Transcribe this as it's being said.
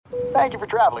Thank you for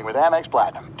traveling with Amex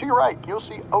Platinum. To your right, you'll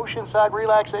see oceanside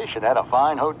relaxation at a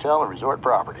fine hotel and resort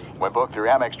property. When booked through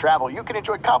Amex Travel, you can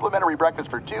enjoy complimentary breakfast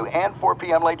for 2 and 4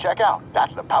 p.m. late checkout.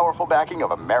 That's the powerful backing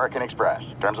of American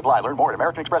Express. Terms apply. Learn more at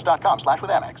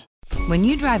americanexpress.com/withAmex. When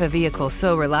you drive a vehicle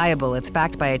so reliable it's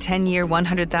backed by a 10-year,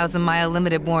 100,000-mile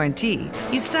limited warranty,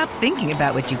 you stop thinking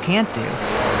about what you can't do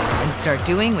and start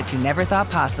doing what you never thought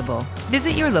possible.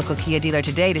 Visit your local Kia dealer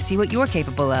today to see what you're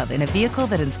capable of in a vehicle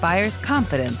that inspires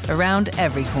confidence around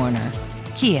every corner.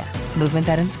 Kia, movement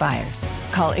that inspires.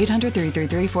 Call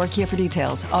 800-333-4KIA for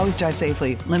details. Always drive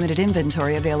safely. Limited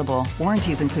inventory available.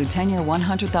 Warranties include 10-year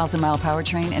 100,000-mile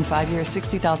powertrain and 5-year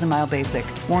 60,000-mile basic.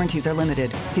 Warranties are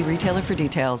limited. See retailer for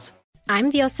details.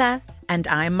 I'm Diosa. And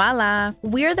I'm Mala.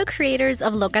 We're the creators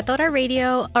of Locatora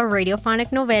Radio, a radiophonic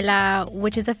novela,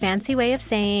 which is a fancy way of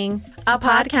saying a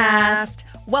podcast.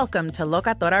 Welcome to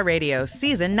Locatora Radio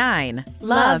Season 9.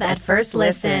 Love at First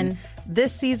Listen.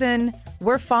 This season,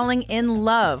 we're falling in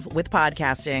love with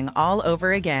podcasting all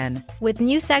over again. With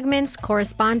new segments,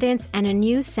 correspondence, and a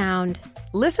new sound.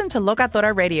 Listen to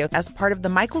Locatora Radio as part of the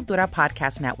My Cultura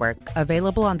Podcast Network.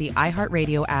 Available on the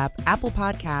iHeartRadio app, Apple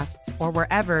Podcasts, or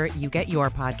wherever you get your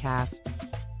podcasts.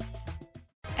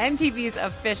 MTV's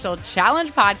official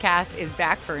Challenge podcast is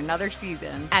back for another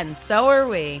season. And so are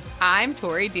we. I'm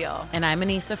Tori Deal. And I'm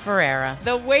Anissa Ferreira.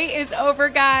 The wait is over,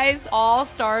 guys. All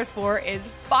Stars 4 is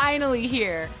finally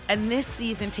here. And this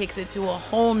season takes it to a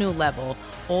whole new level.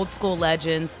 Old school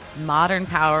legends, modern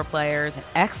power players, and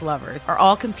ex-lovers are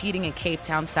all competing in Cape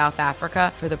Town, South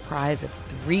Africa for the prize of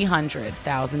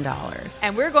 $300,000.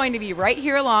 And we're going to be right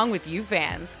here along with you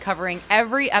fans, covering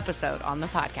every episode on the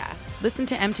podcast. Listen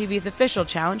to MTV's official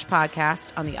Challenge podcast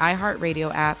on the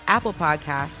iHeartRadio app, Apple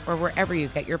Podcasts, or wherever you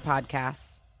get your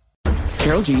podcasts.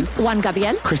 Karol G, Juan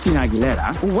Gabriel, Christina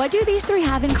Aguilera. What do these three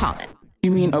have in common?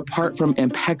 You mean apart from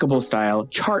impeccable style,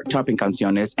 chart-topping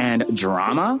canciones, and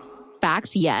drama?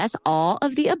 Facts, yes, all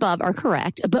of the above are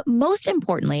correct. But most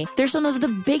importantly, they're some of the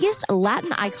biggest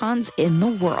Latin icons in the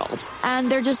world.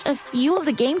 And they're just a few of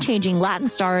the game-changing Latin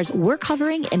stars we're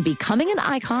covering in Becoming an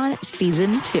Icon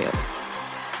Season 2.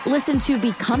 Listen to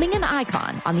Becoming an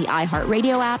Icon on the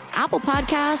iHeartRadio app, Apple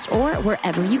Podcasts, or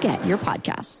wherever you get your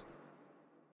podcasts.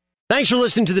 Thanks for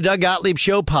listening to the Doug Gottlieb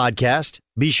Show podcast.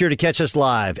 Be sure to catch us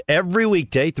live every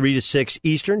weekday, 3 to 6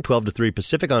 Eastern, 12 to 3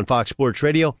 Pacific on Fox Sports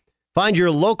Radio. Find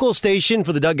your local station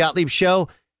for the Doug Gottlieb Show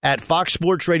at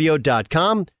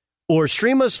foxsportsradio.com or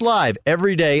stream us live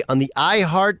every day on the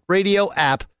iHeartRadio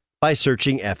app by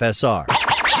searching FSR. Now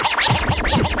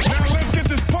let's get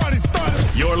this party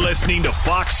started. You're listening to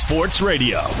Fox Sports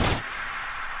Radio.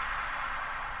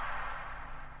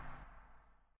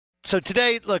 So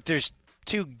today, look, there's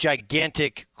two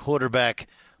gigantic quarterback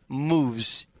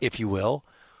moves, if you will.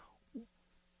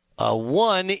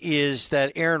 One is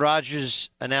that Aaron Rodgers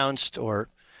announced,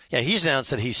 he's announced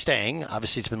that he's staying.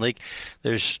 Obviously, it's been leaked.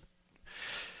 There's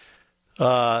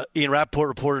Ian Rappaport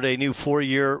reported a new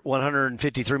 4-year,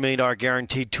 $153 million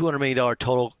guaranteed, $200 million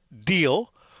total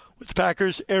deal with the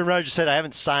Packers. Aaron Rodgers said, I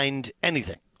haven't signed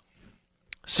anything.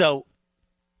 So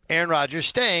Aaron Rodgers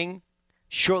staying.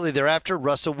 Shortly thereafter,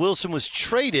 Russell Wilson was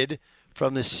traded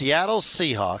from the Seattle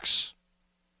Seahawks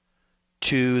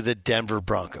to the Denver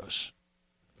Broncos.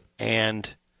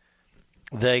 And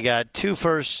they got 2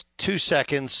 firsts, 2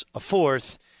 seconds, a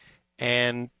fourth,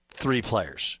 and 3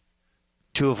 players.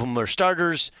 2 of them are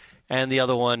starters, and the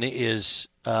other one is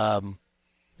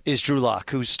Drew Lock,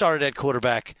 who started at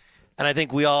quarterback. And I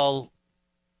think we all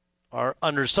are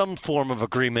under some form of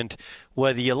agreement,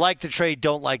 whether you like the trade,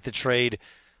 don't like the trade.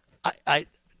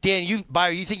 Dan, you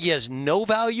think he has no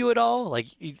value at all? Like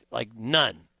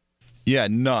none? Yeah,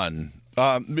 none.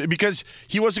 Because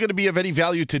he wasn't going to be of any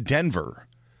value to Denver.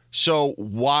 So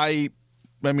why?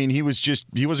 I mean, he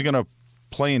wasn't going to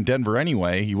play in Denver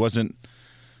anyway. He wasn't.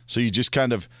 So you just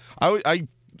kind of. I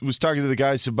was talking to the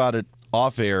guys about it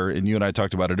off air, and you and I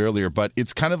talked about it earlier. But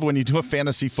it's kind of when you do a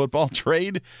fantasy football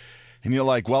trade, and you're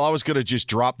like, well, I was going to just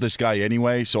drop this guy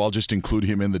anyway, so I'll just include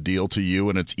him in the deal to you,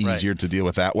 and it's easier to deal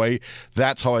with that way.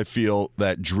 That's how I feel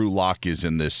that Drew Lock is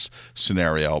in this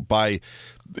scenario.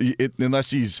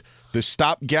 Unless he's the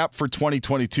stopgap for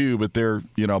 2022, but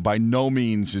by no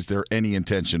means is there any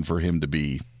intention for him to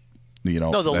be,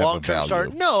 no, the long-term starter.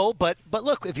 No, but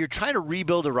look, if you're trying to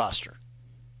rebuild a roster,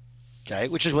 okay,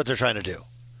 which is what they're trying to do,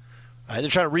 right? They're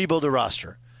trying to rebuild a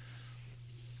roster.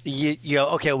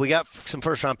 Okay, we got some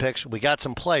first-round picks, we got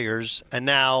some players, and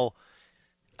now,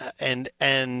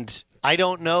 and I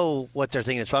don't know what they're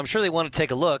thinking. But I'm sure they want to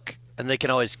take a look, and they can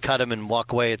always cut them and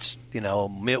walk away. It's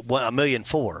 $1.4 million.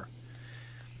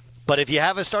 But if you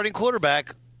have a starting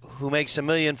quarterback who makes $1.4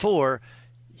 million,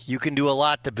 you can do a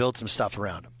lot to build some stuff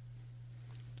around him.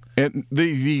 And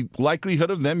the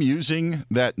likelihood of them using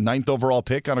that 9th overall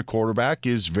pick on a quarterback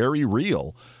is very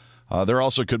real. There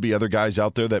also could be other guys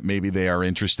out there that maybe they are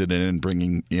interested in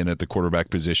bringing in at the quarterback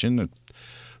position.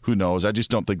 Who knows? I just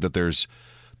don't think that there's,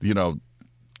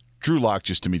 Drew Lock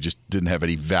to me just didn't have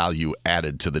any value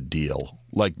added to the deal.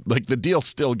 Like the deal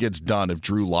still gets done if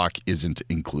Drew Lock isn't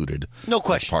included. No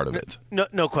question. As part of it.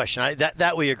 No question.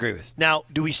 That we agree with. Now,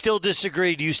 do we still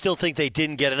disagree? Do you still think they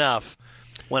didn't get enough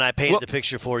when I painted the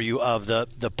picture for you of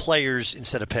the players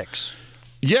instead of picks?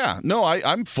 Yeah, no,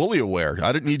 I'm fully aware.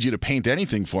 I didn't need you to paint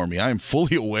anything for me. I am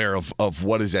fully aware of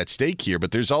what is at stake here.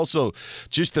 But there's also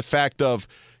just the fact of,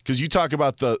 because you talk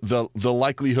about the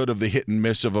likelihood of the hit and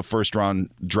miss of a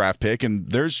first-round draft pick, and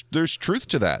there's truth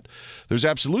to that. There's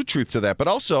absolute truth to that. But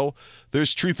also,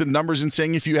 there's truth in numbers in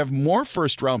saying if you have more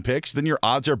first-round picks, then your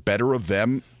odds are better of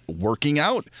them working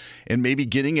out and maybe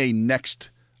getting a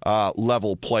next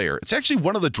level player. It's actually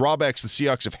one of the drawbacks the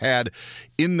Seahawks have had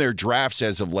in their drafts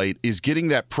as of late is getting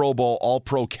that Pro Bowl,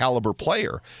 All-Pro caliber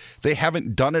player. They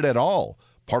haven't done it at all.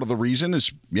 Part of the reason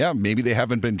is, maybe they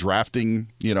haven't been drafting,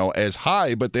 as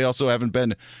high, but they also haven't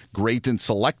been great in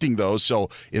selecting those. So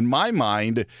in my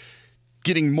mind,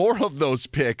 getting more of those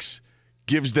picks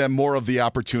gives them more of the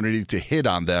opportunity to hit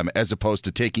on them as opposed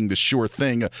to taking the sure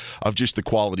thing of just the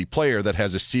quality player that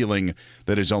has a ceiling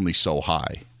that is only so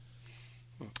high.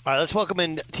 All right, let's welcome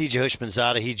in TJ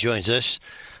Houshmandzadeh. He joins us.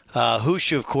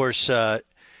 Housh, of course,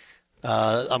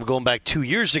 I'm going back 2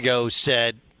 years ago,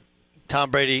 said Tom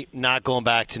Brady not going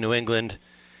back to New England,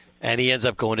 and he ends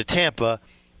up going to Tampa.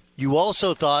 You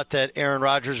also thought that Aaron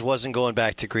Rodgers wasn't going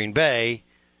back to Green Bay.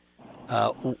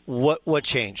 What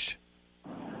changed?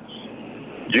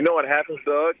 You know what happens,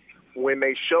 Doug? When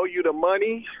they show you the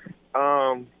money,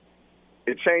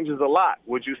 it changes a lot,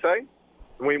 would you say?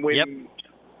 When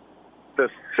the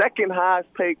second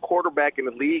highest paid quarterback in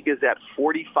the league is at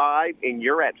 45 and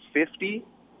you're at 50,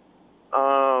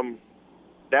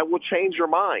 that will change your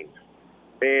mind.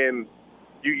 And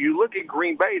you look at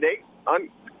Green Bay,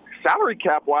 salary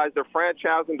cap wise, they're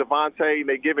franchising Devontae, and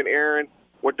they're giving Aaron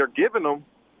what they're giving them.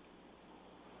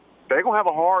 They're going to have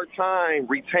a hard time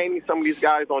retaining some of these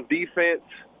guys on defense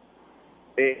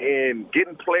and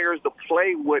getting players to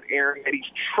play with Aaron that he's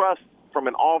trust from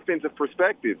an offensive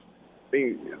perspective. I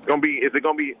mean, is it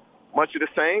going to be much of the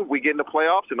same? We get in the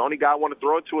playoffs, and the only guy I want to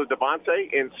throw it to is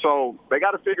Devontae, and so they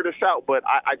got to figure this out. But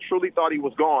I truly thought he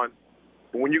was gone.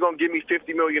 When you're going to give me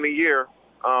 $50 million a year,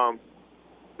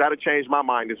 that'll change my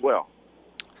mind as well.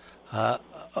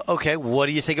 Okay, what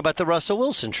do you think about the Russell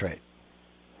Wilson trade?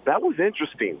 That was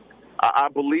interesting. I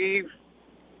believe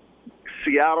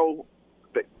Seattle.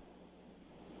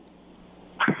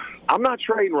 I'm not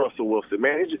trading Russell Wilson,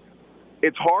 man.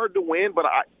 It's hard to win, but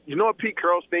you know what Pete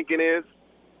Carroll's thinking is?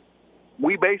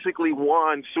 We basically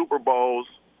won Super Bowls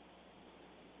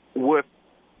with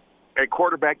a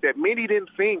quarterback that many didn't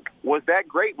think was that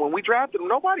great when we drafted him.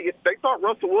 They thought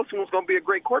Russell Wilson was going to be a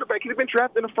great quarterback. He'd have been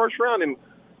drafted in the first round, and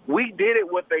we did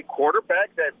it with a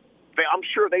quarterback that I'm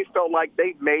sure they felt like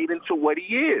they made into what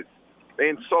he is.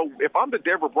 And so if I'm the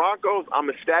Denver Broncos, I'm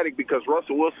ecstatic because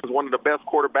Russell Wilson is one of the best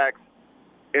quarterbacks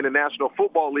in the National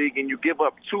Football League, and you give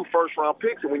up 2 first-round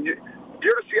picks. And when you're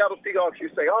the Seattle Seahawks, you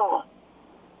say, oh,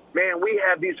 man, we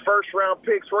have these first-round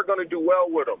picks. We're going to do well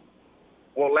with them.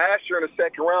 Well, last year in the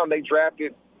second round, they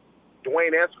drafted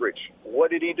Dwayne Eskridge.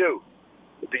 What did he do?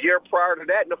 The year prior to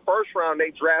that, in the first round,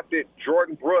 they drafted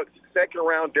Jordan Brooks. Second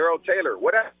round, Darrell Taylor.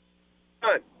 What has he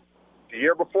done? The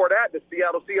year before that, the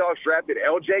Seattle Seahawks drafted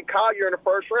L.J. Collier in the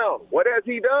first round. What has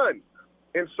he done?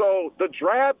 And so the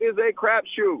draft is a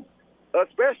crapshoot,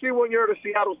 especially when you're the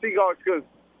Seattle Seahawks, because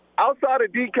outside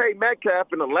of DK Metcalf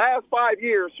in the last 5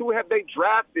 years, who have they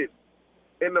drafted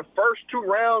in the first 2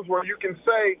 rounds where you can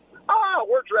say,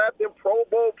 we're drafting Pro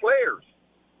Bowl players?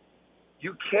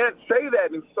 You can't say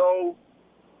that. And so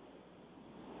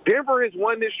Denver has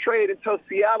won this trade until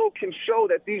Seattle can show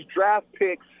that these draft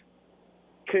picks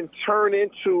can turn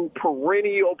into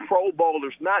perennial Pro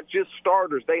Bowlers, not just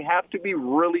starters. They have to be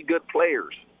really good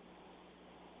players.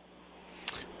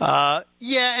 And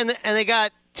they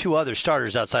got 2 other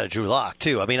starters outside of Drew Lock,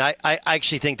 too. I mean, I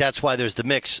actually think that's why there's the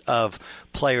mix of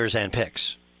players and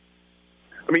picks.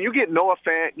 I mean, you get Noah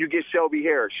Fant, you get Shelby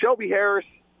Harris. Shelby Harris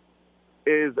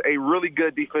is a really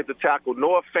good defensive tackle.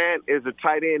 Noah Fant is a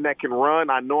tight end that can run.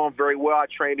 I know him very well. I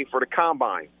trained him for the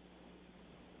Combine.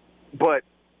 But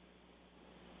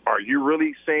are you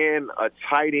really saying a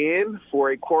tight end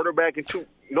for a quarterback?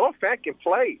 Noah Fant can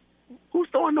play. Who's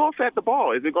throwing Noah Fant the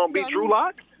ball? Is it going to be Drew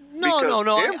Lock? No.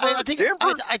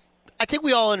 Denver, I think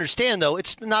we all understand, though,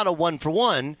 it's not a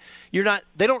one-for-one.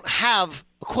 They don't have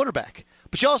a quarterback.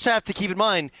 But you also have to keep in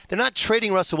mind, they're not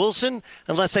trading Russell Wilson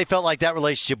unless they felt like that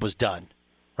relationship was done,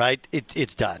 right?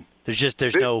 It's done.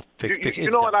 There's no fix. You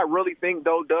know what I really think,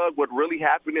 though, Doug? What really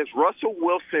happened is Russell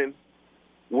Wilson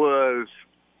was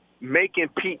making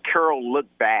Pete Carroll look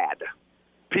bad.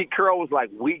 Pete Carroll was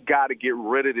like, we got to get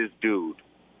rid of this dude.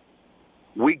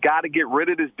 We got to get rid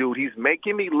of this dude. He's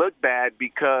making me look bad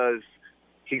because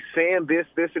he's saying this,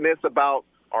 and this about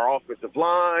our offensive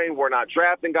line. We're not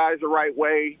drafting guys the right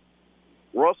way.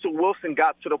 Russell Wilson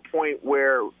got to the point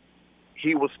where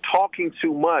he was talking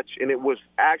too much, and it was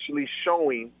actually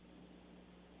showing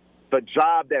the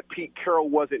job that Pete Carroll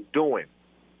wasn't doing.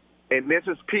 And this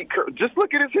is Pete Carroll. Just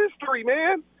look at his history,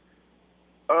 man.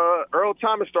 Earl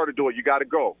Thomas started doing it. You got to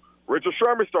go. Richard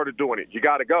Sherman started doing it. You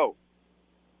got to go.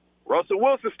 Russell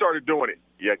Wilson started doing it.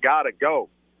 You got to go.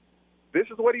 This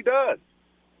is what he does.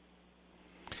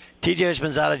 TJ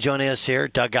Houshmandzadeh joining us here.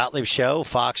 Doug Gottlieb Show,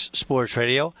 Fox Sports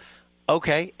Radio.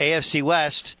 Okay, AFC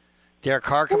West. Derek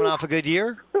Carr coming off a good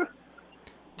year.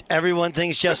 Everyone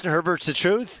thinks Justin Herbert's the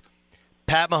truth.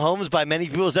 Pat Mahomes, by many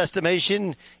people's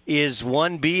estimation, is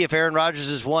 1B if Aaron Rodgers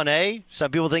is 1A.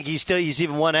 Some people think he's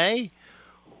even 1A.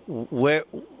 Where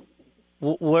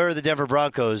are the Denver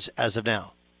Broncos as of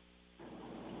now?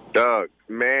 Doug,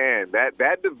 man,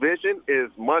 that division is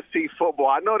must-see football.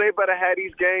 I know they better have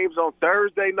these games on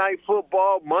Thursday night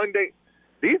football, Monday.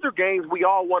 These are games we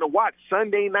all want to watch.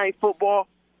 Sunday night football,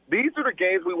 these are the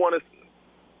games we want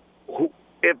to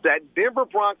 – if that Denver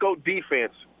Bronco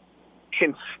defense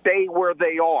can stay where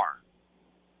they are,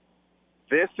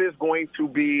 this is going to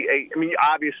be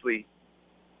obviously,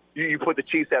 you put the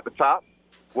Chiefs at the top.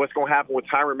 What's going to happen with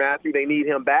Tyrann Mathieu? They need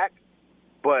him back.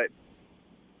 But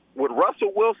with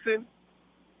Russell Wilson,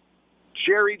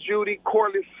 Jerry Jeudy,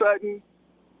 Cortland Sutton,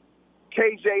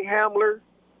 KJ Hamler,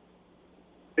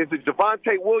 is it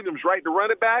Javonte Williams, right, the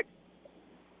running back?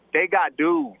 They got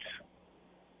dudes.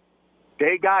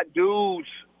 They got dudes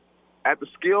at the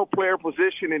skill player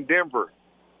position in Denver.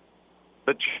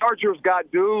 The Chargers got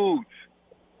dudes.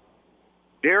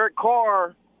 Derek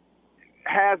Carr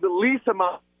has the least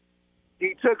amount.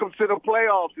 He took them to the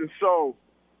playoffs, and so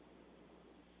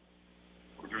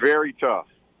very tough.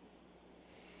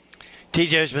 TJ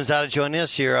Houshmandzadeh joining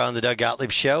us here on the Doug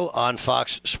Gottlieb Show on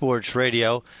Fox Sports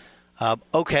Radio.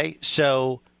 Okay,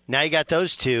 so now you got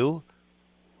those two.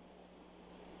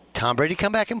 Tom Brady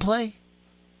come back and play?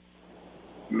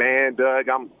 Man, Doug,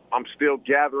 I'm still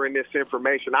gathering this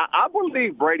information. I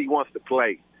believe Brady wants to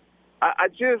play.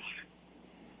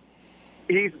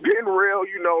 He's been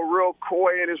real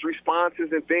coy in his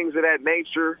responses and things of that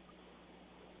nature.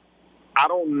 I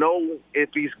don't know if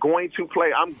he's going to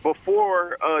play.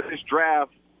 Before this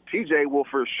draft, TJ will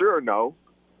for sure know.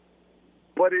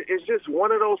 But it's just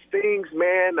one of those things,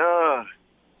 man. I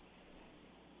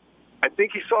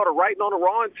think he saw the writing on the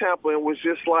wall in Tampa and was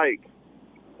just like,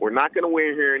 we're not going to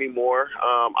win here anymore.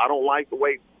 I don't like the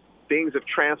way things have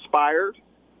transpired.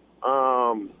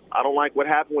 I don't like what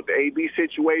happened with the AB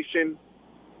situation.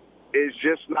 It's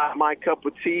just not my cup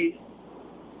of tea.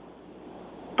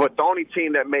 But the only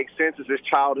team that makes sense is his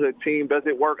childhood team. Does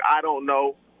it work? I don't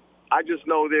know. I just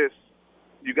know this.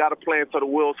 You got to play until the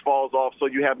wheels falls off so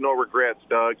you have no regrets,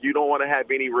 Doug. You don't want to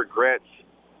have any regrets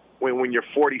when you're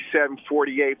 47,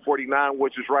 48, 49,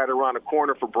 which is right around the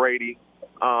corner for Brady.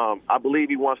 I believe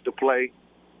he wants to play.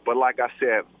 But like I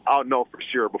said, I'll know for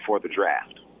sure before the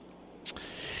draft.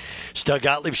 It's Doug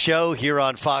Gottlieb Show here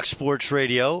on Fox Sports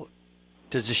Radio.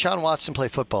 Does Deshaun Watson play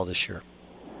football this year?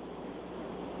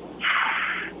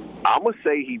 I'm going to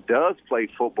say he does play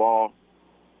football.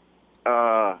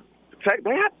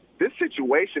 This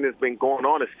situation has been going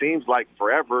on, it seems like,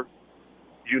 forever.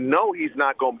 You know he's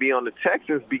not going to be on the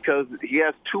Texans because he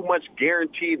has too much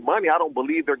guaranteed money. I don't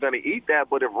believe they're going to eat that.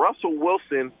 But if Russell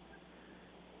Wilson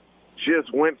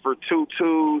just went for 2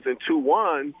 2s and 2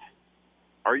 1s,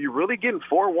 are you really getting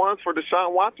 4 1s for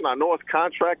Deshaun Watson? I know his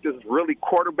contract is really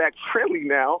quarterback-friendly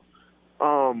now.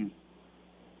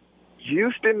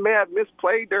 Houston may have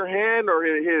misplayed their hand, or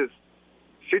his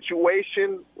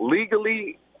situation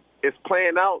legally is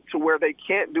playing out to where they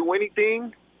can't do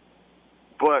anything.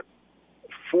 But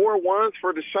 4 1s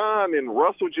for Deshaun, and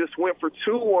Russell just went for 2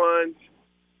 1s.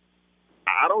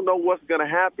 I don't know what's going to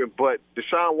happen, but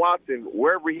Deshaun Watson,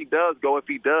 wherever he does go, if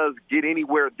he does get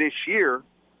anywhere this year,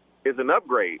 is an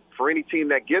upgrade for any team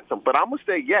that gets him. But I'm going to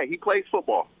say, yeah, he plays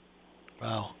football.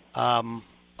 Wow.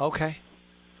 Okay.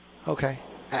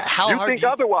 How you think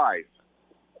otherwise?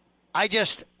 I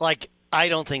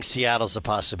don't think Seattle's a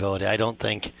possibility. I don't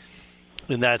think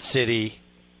in that city.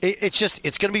 It's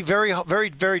going to be very, very,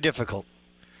 very difficult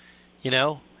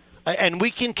And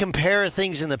we can compare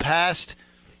things in the past.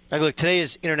 Like, look, today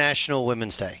is International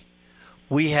Women's Day.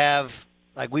 We've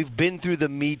been through the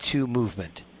Me Too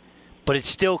movement, but it's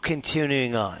still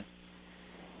continuing on.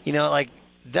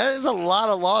 That is a lot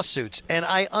of lawsuits. And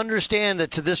I understand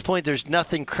that to this point there's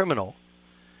nothing criminal,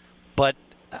 but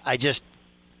I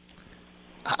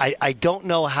don't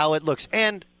know how it looks.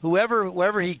 And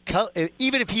whoever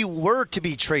even if he were to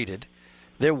be traded,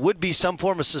 there would be some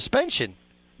form of suspension.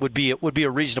 Would be a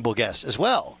reasonable guess as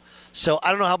well. So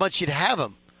I don't know how much you'd have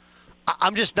him.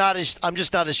 I'm just not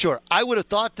as sure. I would have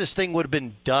thought this thing would have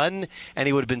been done and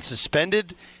he would have been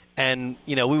suspended, and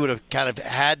we would have kind of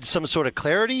had some sort of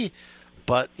clarity.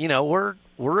 But we're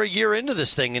a year into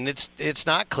this thing and it's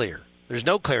not clear. There's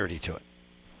no clarity to it.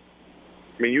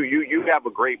 I mean, you have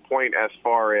a great point as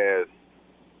far as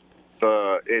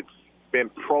it's been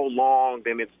prolonged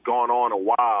and it's gone on a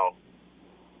while.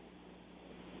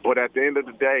 But at the end of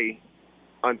the day,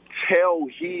 until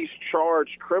he's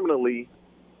charged criminally,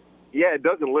 it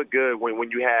doesn't look good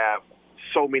when you have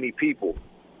so many people.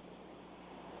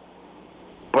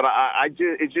 But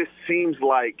it just seems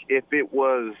like if it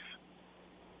was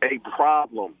a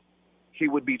problem, he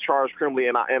would be charged criminally.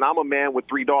 And I'm a man with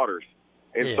 3 daughters.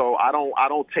 And so I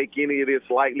don't take any of this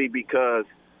lightly, because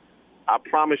I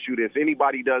promise you this,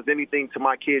 anybody does anything to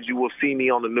my kids, you will see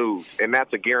me on the news, and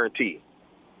that's a guarantee.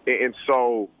 And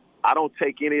so I don't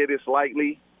take any of this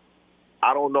lightly.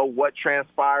 I don't know what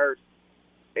transpired.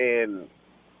 And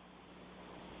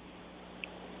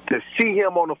to see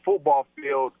him on the football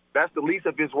field, that's the least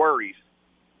of his worries,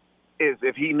 is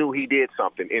if he knew he did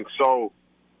something. And so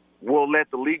we'll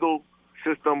let the legal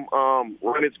system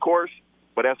run its course.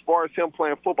 But as far as him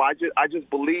playing football, I just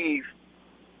believe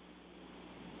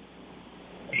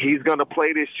he's going to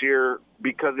play this year,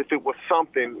 because if it was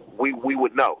something, we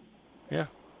would know. Yeah.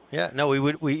 Yeah. No, we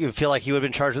would feel like he would have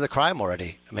been charged with a crime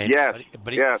already. I mean, yes.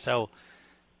 Yes. So,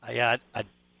 man,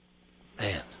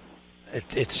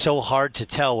 it's so hard to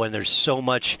tell when there's so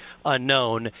much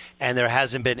unknown and there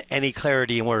hasn't been any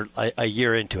clarity, and we're a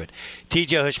year into it.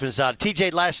 TJ Houshmandzadeh.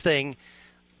 TJ, last thing.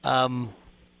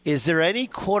 Is there any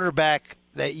quarterback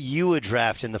that you would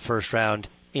draft in the first round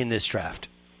in this draft?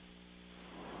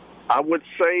 I would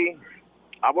say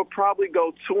I would probably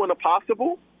go 2 in a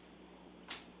possible.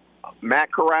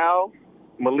 Matt Corral,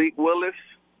 Malik Willis,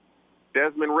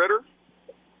 Desmond Ridder.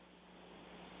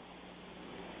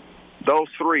 Those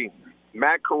 3.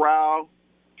 Matt Corral,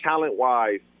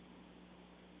 talent-wise,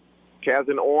 has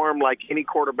an arm like any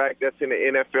quarterback that's in the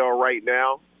NFL right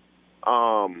now.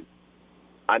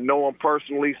 I know him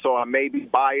personally, so I may be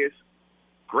biased.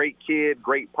 Great kid,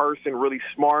 great person, really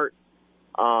smart,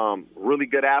 really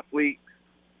good athlete.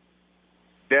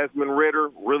 Desmond Ridder,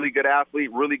 really good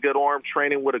athlete, really good arm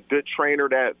training with a good trainer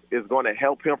that is going to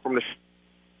help him from the.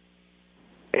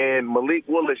 And Malik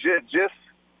Willis, just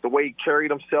the way he carried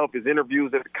himself, his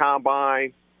interviews at the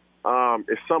combine,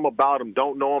 it's something about him.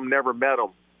 Don't know him, never met him,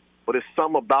 but it's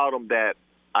something about him that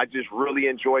I just really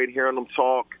enjoyed hearing him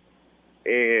talk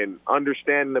and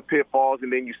understanding the pitfalls.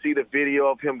 And then you see the video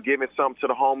of him giving something to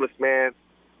the homeless man.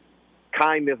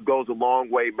 Kindness goes a long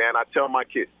way, man. I tell my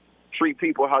kids, treat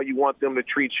people how you want them to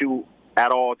treat you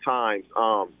at all times.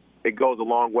 It goes a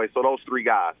long way. So those 3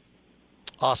 guys.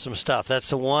 Awesome stuff. That's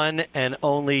the one and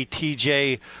only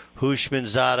TJ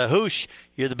Houshmandzadeh. Hoosh,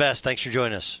 you're the best. Thanks for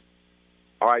joining us.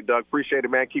 All right, Doug. Appreciate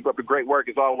it, man. Keep up the great work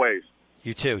as always.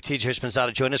 You too. TJ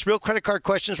Houshmandzadeh join us. Real credit card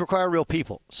questions require real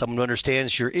people. Someone who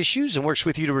understands your issues and works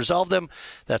with you to resolve them.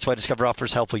 That's why Discover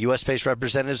offers helpful U.S.-based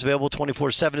representatives available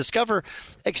 24/7. Discover,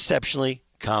 exceptionally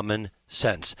common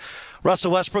sense.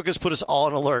 Russell Westbrook has put us all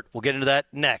on alert. We'll get into that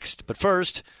next. But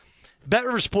first,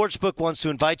 BetRivers Sportsbook wants to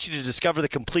invite you to discover the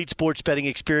complete sports betting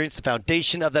experience. The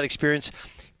foundation of that experience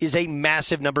is a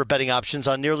massive number of betting options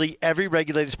on nearly every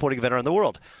regulated sporting event around the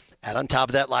world. Add on top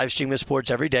of that, live streaming of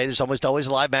sports every day. There's almost always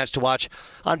a live match to watch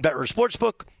on BetRivers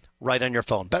Sportsbook right on your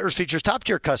phone. BetRivers features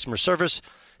top-tier customer service,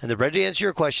 and they're ready to answer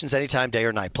your questions anytime, day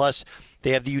or night. Plus,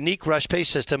 they have the unique Rush Pay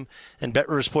system, and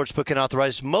BetRivers Sportsbook can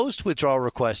authorize most withdrawal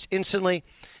requests instantly,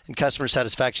 and customer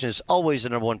satisfaction is always the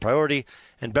number one priority,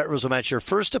 and BetRivers will match your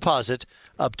first deposit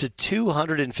up to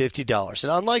 $250.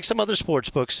 And unlike some other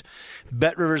sportsbooks,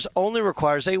 BetRivers only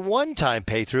requires a one-time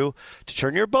pay-through to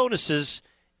turn your bonuses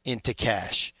into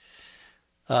cash.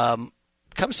 Come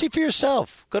see for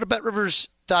yourself. Go to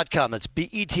BetRivers.com. That's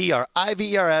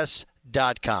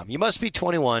BETRIVERS.com. You must be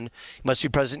 21. You must be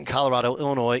present in Colorado,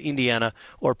 Illinois, Indiana,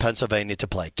 or Pennsylvania to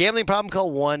play. Gambling problem?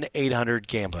 Call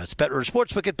 1-800-GAMBLER. That's BetRivers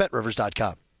Sportsbook at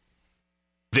BetRivers.com.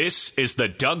 This is the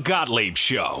Doug Gottlieb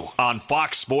Show on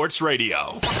Fox Sports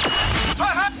Radio.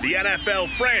 The NFL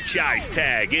franchise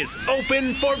tag is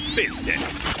open for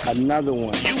business. Another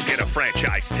one. You get a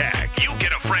franchise tag. You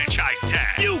get a franchise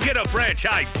tag. You get a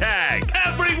franchise tag.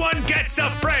 Everyone gets a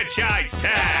franchise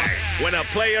tag. When a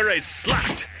player is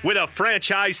slapped with a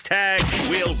franchise tag,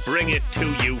 we'll bring it to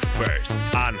you first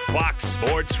on Fox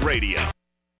Sports Radio.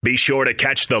 Be sure to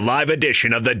catch the live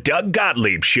edition of the Doug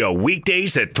Gottlieb Show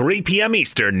weekdays at 3 p.m.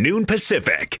 Eastern, noon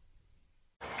Pacific.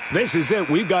 This is it.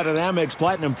 We've got an Amex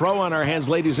Platinum Pro on our hands,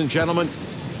 ladies and gentlemen.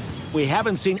 We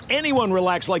haven't seen anyone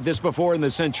relax like this before in the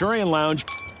Centurion Lounge.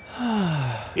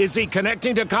 Is he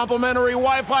connecting to complimentary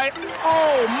Wi-Fi?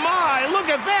 Oh, my. Look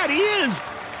at that. He is.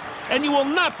 And you will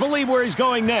not believe where he's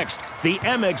going next. The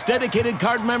Amex dedicated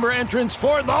card member entrance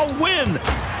for the win.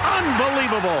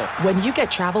 Unbelievable. When you get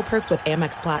travel perks with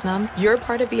Amex Platinum, you're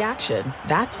part of the action.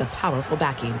 That's the powerful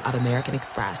backing of American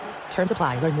Express. Terms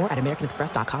apply. Learn more at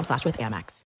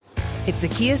americanexpress.com/withAmex. It's the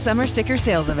Kia Summer Sticker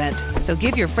Sales Event, so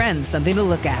give your friends something to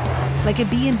look at. Like a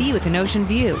B&B with an ocean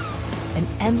view, an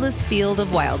endless field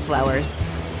of wildflowers,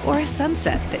 or a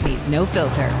sunset that needs no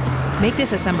filter. Make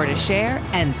this a summer to share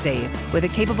and save with a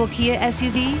capable Kia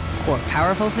SUV or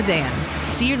powerful sedan.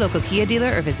 See your local Kia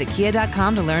dealer or visit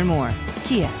kia.com to learn more.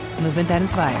 Kia, movement that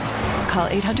inspires. Call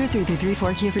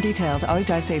 800-3334-KIA for details. Always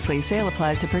drive safely. Sale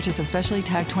applies to purchase of specially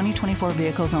tagged 2024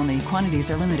 vehicles only.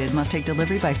 Quantities are limited. Must take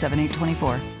delivery by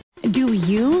 7/8/24. Do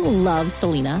you love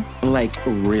Selena? Like,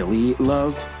 really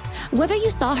love? Whether you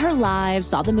saw her live,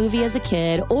 saw the movie as a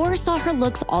kid, or saw her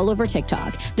looks all over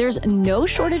TikTok, there's no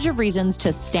shortage of reasons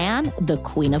to stan the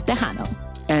Queen of Tejano.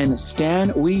 And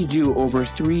Stan, we do over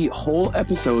 3 whole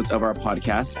episodes of our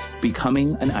podcast,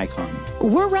 Becoming an Icon.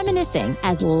 We're reminiscing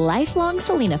as lifelong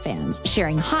Selena fans,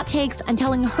 sharing hot takes and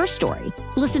telling her story.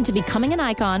 Listen to Becoming an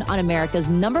Icon on America's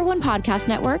 #1 podcast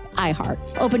network, iHeart.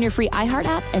 Open your free iHeart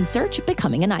app and search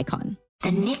Becoming an Icon.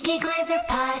 The Nikki Glaser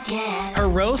Podcast. Her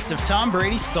roast of Tom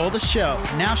Brady stole the show.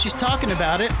 Now she's talking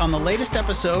about it on the latest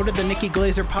episode of the Nikki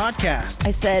Glaser Podcast. I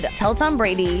said, tell Tom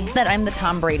Brady that I'm the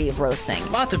Tom Brady of roasting.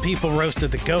 Lots of people roasted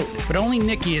the GOAT, but only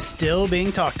Nikki is still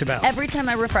being talked about. Every time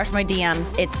I refresh my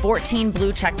DMs, it's 14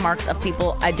 blue check marks of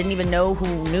people I didn't even know who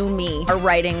knew me are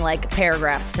writing like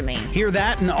paragraphs to me. Hear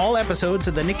that in all episodes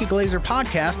of the Nikki Glaser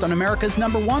Podcast on America's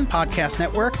 #1 podcast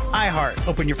network, iHeart.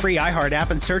 Open your free iHeart app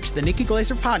and search the Nikki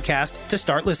Glaser Podcast to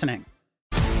start listening.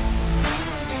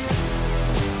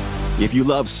 If you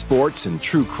love sports and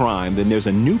true crime, then there's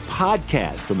a new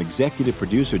podcast from executive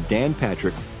producer Dan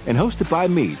Patrick and hosted by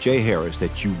me, Jay Harris,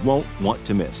 that you won't want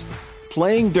to miss.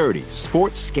 Playing Dirty: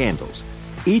 Sports Scandals.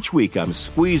 Each week, I'm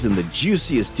squeezing the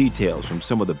juiciest details from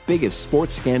some of the biggest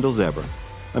sports scandals ever.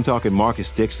 I'm talking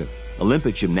Marcus Dixon,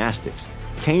 Olympic gymnastics,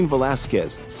 Cain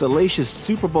Velasquez, salacious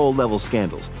Super Bowl-level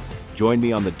scandals. Join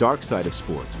me on the dark side of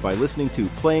sports by listening to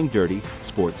Playing Dirty: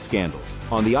 Sports Scandals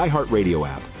on the iHeartRadio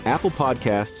app, Apple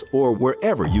Podcasts, or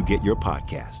wherever you get your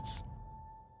podcasts.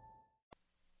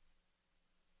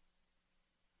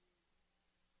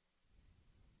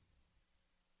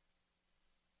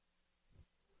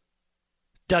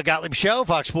 Doug Gottlieb Show,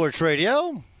 Fox Sports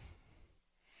Radio.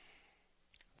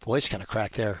 Voice kind of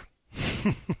cracked there.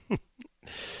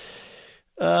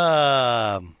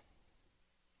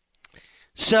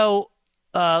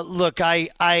 Look,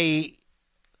 I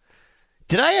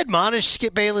did I admonish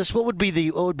Skip Bayless? What would be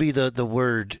the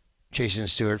word, Jason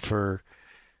Stewart, for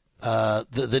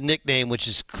the nickname which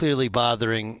is clearly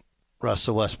bothering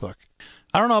Russell Westbrook?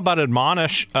 I don't know about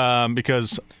admonish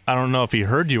because I don't know if he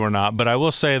heard you or not, but I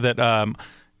will say that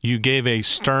you gave a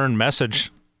stern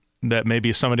message that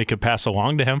maybe somebody could pass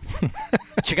along to him.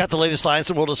 Check out the latest lines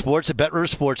in the world of sports at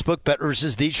BetRivers Sportsbook. BetRivers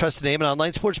is the trusted name in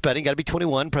online sports betting. Got to be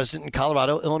 21, present in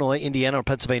Colorado, Illinois, Indiana, or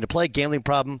Pennsylvania to play. Gambling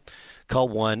problem? Call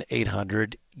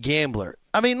 1-800-GAMBLER.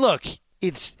 I mean, look,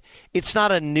 it's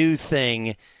not a new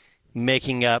thing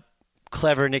making up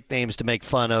clever nicknames to make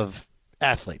fun of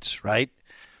athletes, right?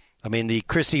 I mean, the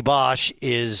Chrissy Bosch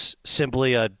is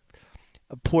simply a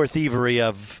poor thievery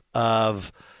of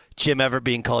Jim Everett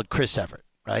being called Chris Everett.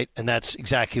 Right? And that's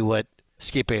exactly what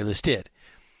Skip Bayless did.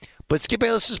 But Skip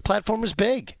Bayless's platform was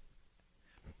big.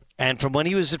 And from when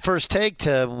he was at First Take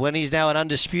to when he's now at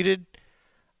Undisputed,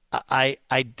 I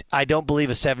don't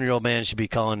believe a 7-year-old man should be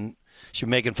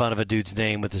making fun of a dude's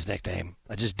name with his nickname.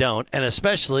 I just don't. And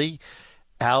especially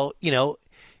how,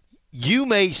 you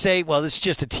may say, well, this is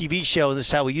just a TV show and this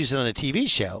is how we use it on a TV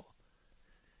show.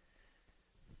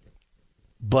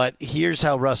 But here's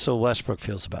how Russell Westbrook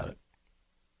feels about it.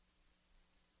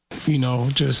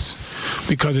 Just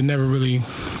because it never really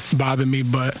bothered me,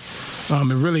 but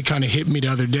it really kind of hit me the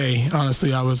other day.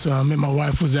 Honestly, I was, me and my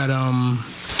wife was at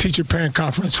teacher-parent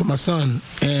conference for my son,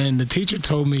 and the teacher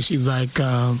told me, she's like,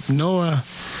 Noah,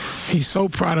 he's so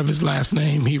proud of his last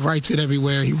name. He writes it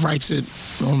everywhere. He writes it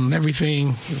on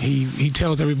everything. He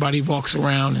tells everybody, he walks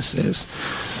around and says,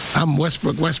 I'm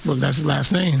Westbrook. That's his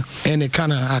last name. And I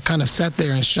kind of sat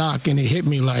there in shock, and it hit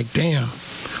me like, damn,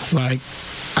 like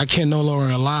I can no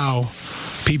longer allow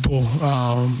people,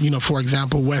 for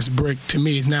example, Westbrook to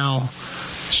me is now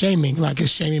shaming, like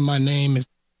it's shaming my name.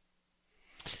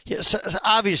 Yeah, so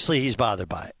obviously he's bothered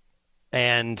by it.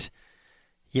 And,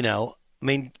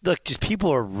 look, just people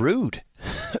are rude.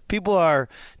 People are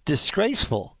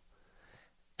disgraceful.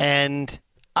 And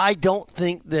I don't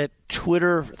think that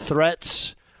Twitter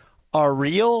threats are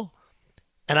real.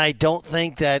 And I don't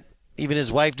think that even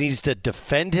his wife needs to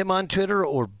defend him on Twitter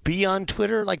or be on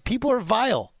Twitter. Like, people are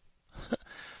vile.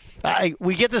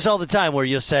 We get this all the time where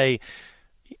you'll say,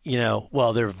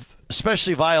 they're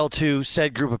especially vile to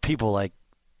said group of people. Like,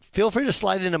 feel free to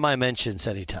slide into my mentions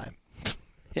anytime.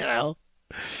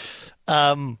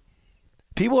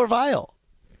 People are vile.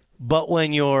 But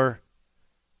when you're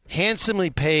handsomely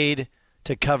paid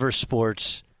to cover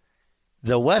sports,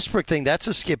 the Westbrook thing, that's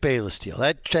a Skip Bayless deal.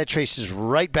 That traces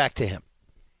right back to him.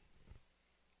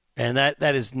 And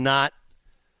that is not,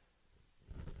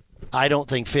 I don't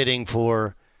think, fitting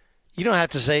for, you don't have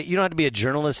to be a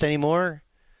journalist anymore.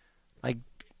 Like,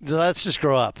 let's just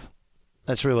grow up.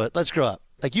 Let's grow up.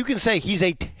 Like, you can say he's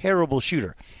a terrible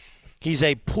shooter. He's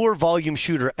a poor volume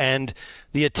shooter, and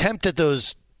the attempt at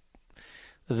those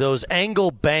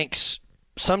angle banks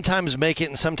sometimes make it,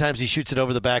 and sometimes he shoots it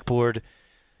over the backboard.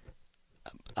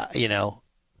 What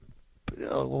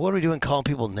are we doing calling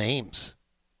people names?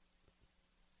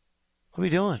 What are we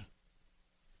doing?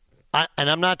 And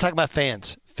I'm not talking about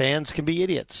fans. Fans can be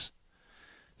idiots,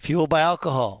 fueled by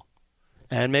alcohol,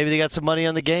 and maybe they got some money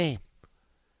on the game.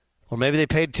 Or maybe they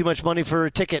paid too much money for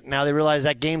a ticket. Now they realize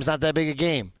that game's not that big a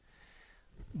game.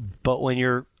 But when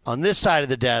you're on this side of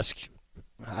the desk,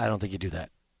 I don't think you do that.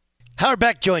 Howard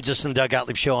Beck joins us in the Doug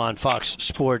Gottlieb Show on Fox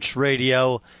Sports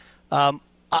Radio.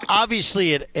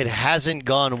 Obviously, it hasn't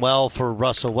gone well for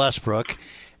Russell Westbrook.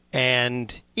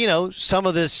 And, some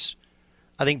of this,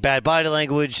 I think, bad body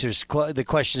language. There's the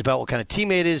questions about what kind of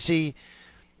teammate is he.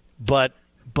 But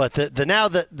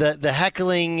the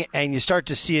heckling, and you start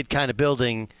to see it kind of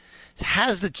building,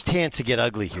 has the chance to get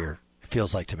ugly here, it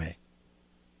feels like to me.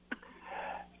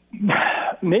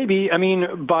 Maybe. I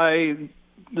mean, by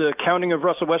the counting of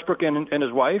Russell Westbrook and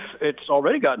his wife, it's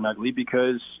already gotten ugly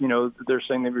because, they're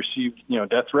saying they've received,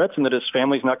 death threats and that his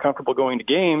family's not comfortable going to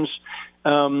games.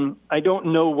 I don't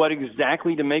know what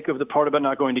exactly to make of the part about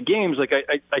not going to games. Like,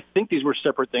 I think these were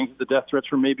separate things. The death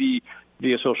threats were maybe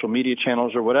via social media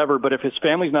channels or whatever. But if his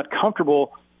family's not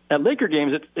comfortable at Laker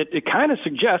games, it kind of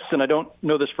suggests, and I don't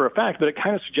know this for a fact, but it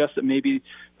kind of suggests that maybe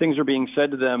things are being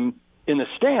said to them in the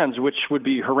stands, which would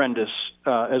be horrendous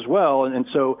as well. And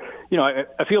so,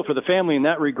 I feel for the family in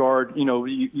that regard.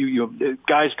 You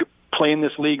guys play in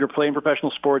this league or play in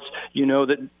professional sports,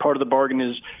 that part of the bargain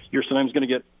is you're sometimes going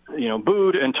to get,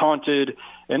 booed and taunted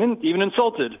and even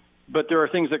insulted. But there are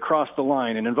things that cross the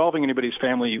line, and involving anybody's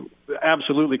family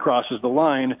absolutely crosses the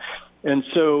line. And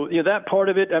so, that part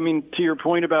of it, I mean, to your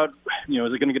point about, is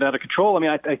it going to get out of control? I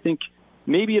mean, I think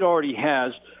maybe it already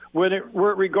has. Where it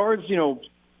regards,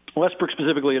 Westbrook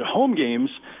specifically at home games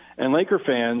and Laker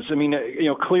fans, I mean,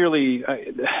 clearly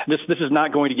this is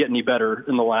not going to get any better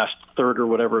in the last third or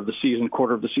whatever of the season,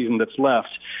 quarter of the season that's left.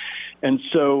 And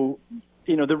so,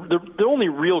 the only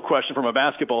real question from a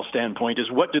basketball standpoint is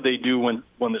what do they do when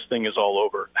this thing is all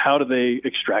over? How do they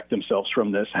extract themselves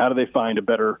from this? How do they find a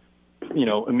better,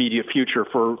 immediate future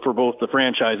for both the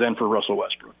franchise and for Russell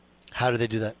Westbrook? How do they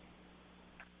do that?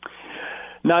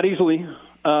 Not easily.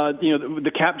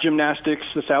 The cap gymnastics,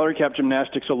 the salary cap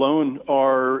gymnastics alone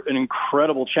are an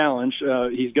incredible challenge.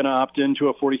 He's going to opt into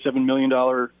a $47 million,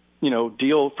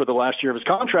 deal for the last year of his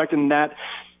contract, and that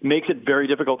makes it very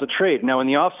difficult to trade. Now, in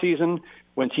the off season,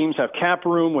 when teams have cap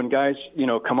room, when guys,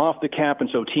 come off the cap, and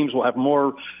so teams will have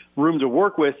more room to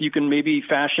work with, you can maybe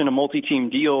fashion a multi-team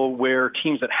deal where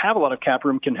teams that have a lot of cap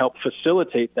room can help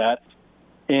facilitate that.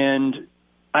 And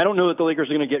I don't know that the Lakers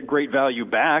are going to get great value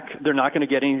back. They're not going to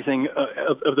get anything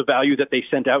of the value that they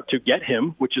sent out to get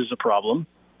him, which is a problem.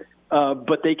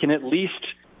 But they can at least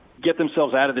get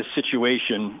themselves out of this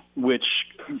situation, which,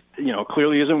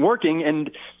 clearly isn't working.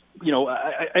 And,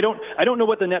 I don't know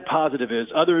what the net positive is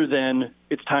other than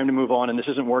it's time to move on and this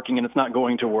isn't working and it's not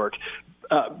going to work.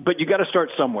 But you got to start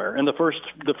somewhere. And the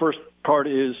first part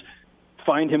is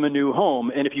find him a new home.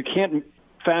 And if you can't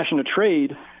fashion a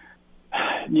trade,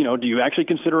 do you actually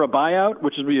consider a buyout,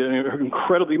 which is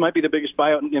incredibly, might be the biggest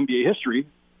buyout in NBA history,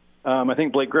 I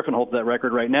think Blake Griffin holds that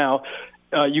record right now.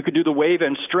 You could do the wave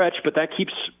and stretch, but that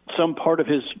keeps some part of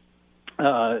his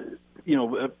of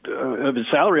his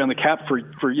salary on the cap for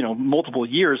multiple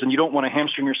years, and you don't want to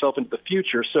hamstring yourself into the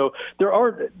future. So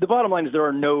the bottom line is there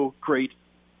are no great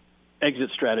exit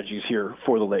strategies here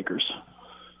for the Lakers.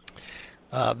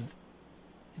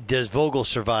 Does Vogel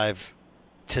survive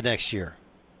to next year?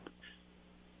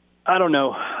 I don't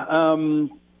know.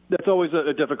 That's always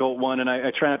a difficult one, and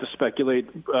I try not to speculate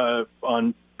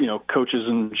on coaches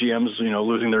and GMs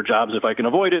losing their jobs if I can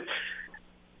avoid it.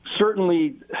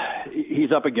 Certainly,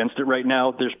 he's up against it right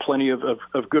now. There's plenty of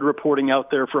good reporting out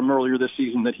there from earlier this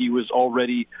season that he was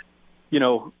already,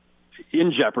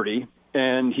 in jeopardy,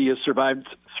 and he has survived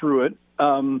through it.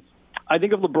 I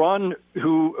think of LeBron,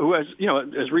 who has,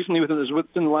 as recently within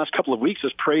the last couple of weeks,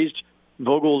 has praised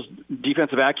Vogel's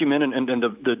defensive acumen and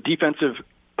the defensive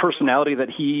personality that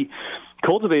he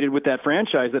cultivated with that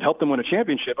franchise that helped them win a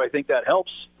championship. I think that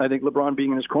helps. I think LeBron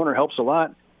being in his corner helps a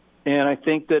lot. And I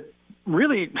think that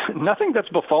really nothing that's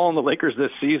befallen the Lakers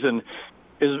this season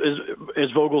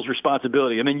is Vogel's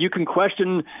responsibility. I mean, you can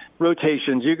question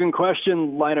rotations, you can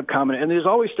question lineup comment, and there's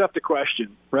always stuff to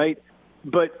question, right?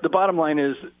 But the bottom line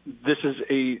is this is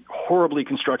a horribly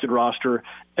constructed roster,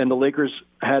 and the Lakers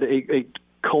had a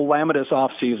calamitous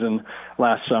offseason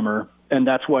last summer, and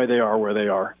that's why they are where they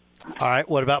are. All right,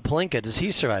 what about Pelinka? Does he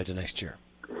survive to next year?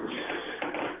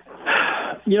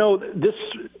 This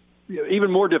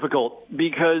even more difficult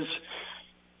because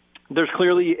there's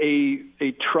clearly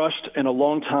a trust and a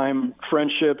long-time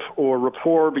friendship or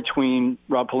rapport between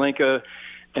Rob Pelinka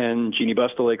and Jeanie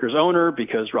Buss, the Lakers owner,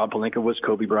 because Rob Pelinka was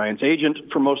Kobe Bryant's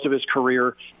agent for most of his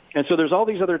career. And so there's all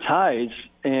these other ties.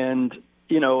 And,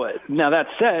 now that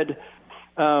said,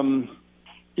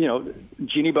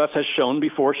 Jeanie Buss has shown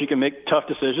before she can make tough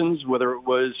decisions, whether it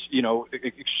was,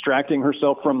 extracting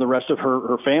herself from the rest of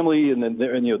her family and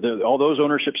then, all those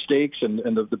ownership stakes and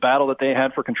the battle that they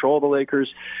had for control of the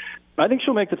Lakers. I think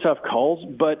she'll make the tough calls,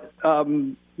 but,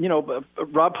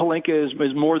 Rob Pelinka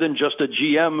is more than just a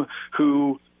GM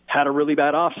who had a really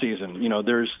bad offseason.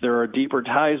 There are deeper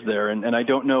ties there, and I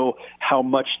don't know how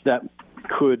much that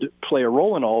could play a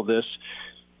role in all this.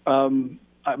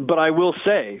 But I will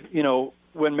say,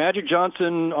 when Magic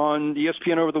Johnson on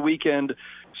ESPN over the weekend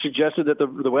suggested that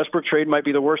the Westbrook trade might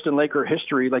be the worst in Laker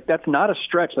history, that's not a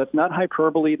stretch. That's not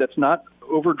hyperbole. That's not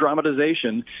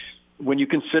over-dramatization. When you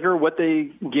consider what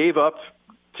they gave up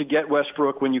to get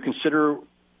Westbrook, when you consider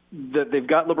that they've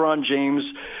got LeBron James,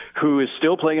 who is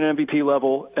still playing at an MVP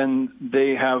level, and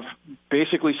they have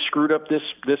basically screwed up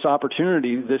this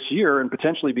opportunity this year and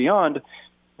potentially beyond,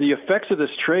 the effects of this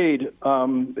trade,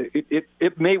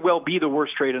 it may well be the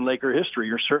worst trade in Laker history,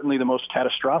 or certainly the most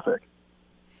catastrophic.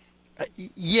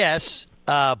 Yes,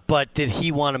 but did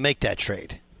he want to make that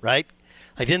trade, right?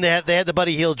 They had the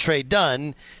Buddy Hield trade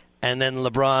done, and then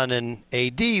LeBron and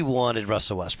AD wanted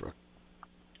Russell Westbrook.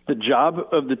 The job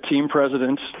of the team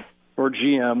president or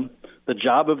GM, the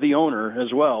job of the owner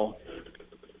as well,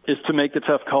 is to make the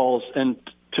tough calls and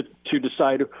to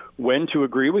decide when to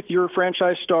agree with your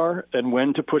franchise star and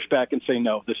when to push back and say,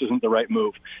 no, this isn't the right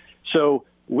move. So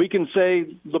we can say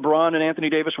LeBron and Anthony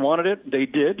Davis wanted it. They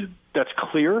did. That's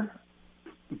clear.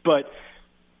 But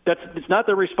it's not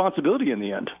their responsibility in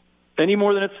the end, any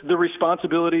more than it's the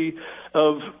responsibility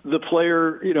of the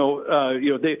player.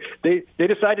 They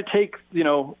decide to take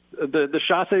the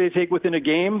shots that they take within a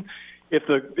game. If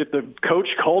the coach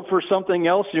called for something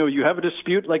else, you have a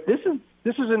dispute. Like this is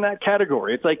in that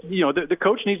category. It's like the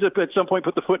coach needs to at some point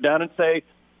put the foot down and say,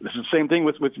 this is the same thing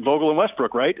with Vogel and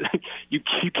Westbrook, right? You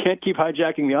can't keep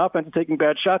hijacking the offense and taking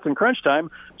bad shots in crunch time.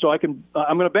 So I'm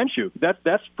going to bench you.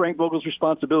 That's Frank Vogel's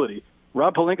responsibility.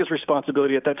 Rob Pelinka's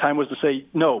responsibility at that time was to say,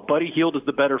 no, Buddy Hield is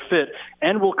the better fit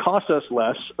and will cost us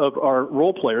less of our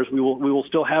role players. We will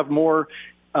still have more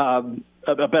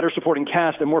a better supporting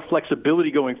cast and more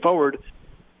flexibility going forward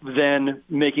than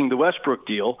making the Westbrook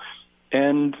deal.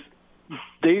 And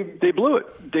they blew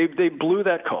it. They blew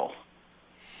that call.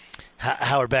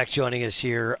 Howard Beck joining us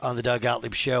here on the Doug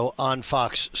Gottlieb Show on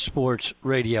Fox Sports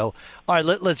Radio. All right,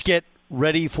 let's get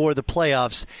ready for the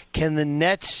playoffs. Can the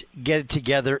Nets get it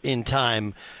together in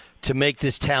time to make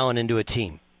this talent into a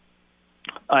team?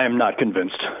 I am not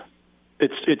convinced.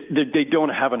 They don't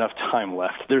have enough time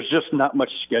left. There's just not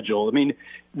much schedule. I mean,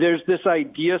 there's this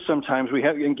idea sometimes we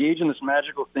have engaged in this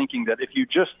magical thinking that if you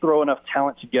just throw enough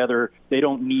talent together, they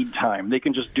don't need time. They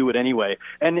can just do it anyway.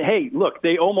 And hey, look,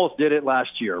 they almost did it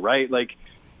last year, right? Like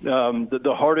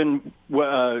the Harden,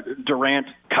 Durant,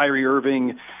 Kyrie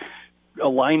Irving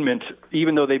alignment,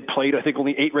 even though they played, I think,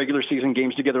 only 8 regular season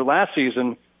games together last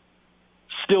season,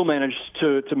 still managed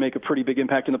to make a pretty big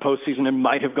impact in the postseason and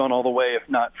might have gone all the way if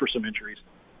not for some injuries.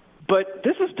 But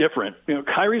this is different.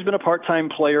 Kyrie's been a part-time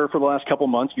player for the last couple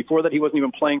months. Before that, he wasn't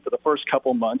even playing for the first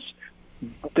couple months.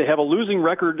 They have a losing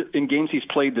record in games he's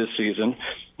played this season.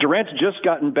 Durant's just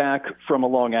gotten back from a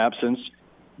long absence.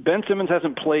 Ben Simmons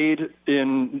hasn't played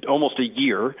in almost a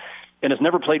year and has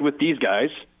never played with these guys.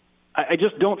 I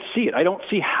just don't see it. I don't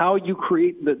see how you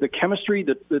create the chemistry,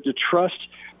 the trust,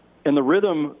 and the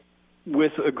rhythm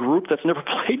with a group that's never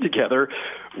played together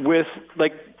with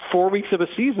like 4 weeks of a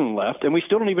season left, and we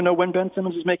still don't even know when Ben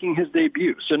Simmons is making his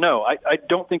debut. So, no, I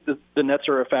don't think the Nets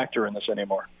are a factor in this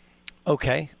anymore.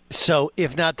 Okay. So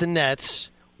if not the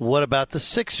Nets, what about the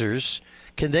Sixers?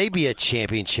 Can they be a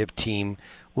championship team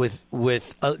with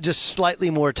just slightly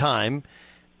more time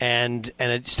and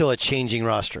still a changing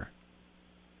roster?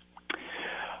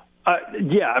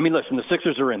 Yeah, I mean, listen, the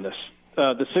Sixers are in this.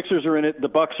 The Sixers are in it. The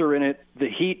Bucks are in it. The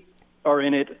Heat are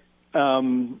in it.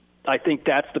 I think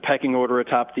that's the pecking order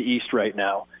atop the East right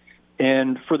now.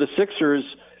 And for the Sixers,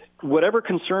 whatever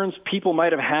concerns people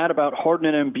might have had about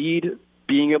Harden and Embiid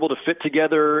being able to fit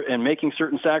together and making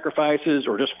certain sacrifices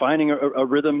or just finding a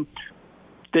rhythm,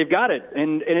 they've got it.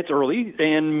 And it's early,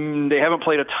 and they haven't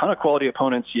played a ton of quality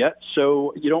opponents yet,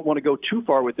 so you don't want to go too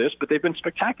far with this, but they've been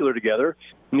spectacular together.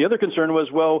 And the other concern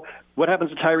was, well, what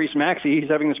happens to Tyrese Maxey? He's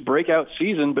having this breakout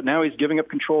season, but now he's giving up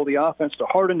control of the offense to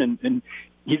Harden, and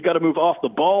he's got to move off the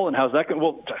ball, and how's that going?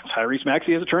 Well, Tyrese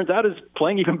Maxey, as it turns out, is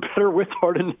playing even better with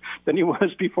Harden than he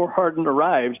was before Harden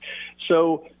arrived.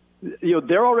 So,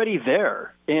 they're already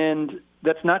there, and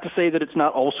that's not to say that it's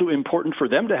not also important for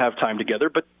them to have time together,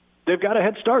 but they've got a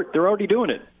head start. They're already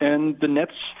doing it. And the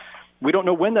Nets, we don't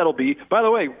know when that'll be. By the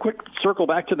way, quick circle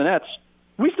back to the Nets.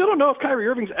 We still don't know if Kyrie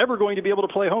Irving's ever going to be able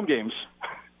to play home games.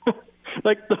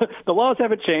 Like, the laws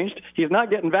haven't changed. He's not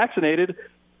getting vaccinated.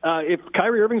 If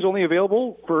Kyrie Irving's only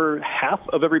available for half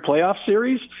of every playoff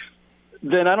series,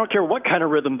 then I don't care what kind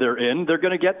of rhythm they're in. They're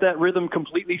going to get that rhythm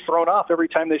completely thrown off every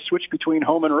time they switch between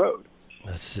home and road.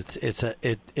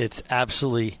 It's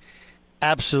absolutely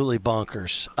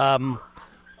bonkers.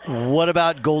 What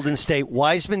about Golden State?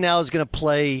 Wiseman now is going to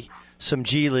play some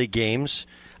G League games.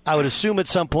 I would assume at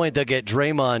some point they'll get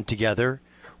Draymond together.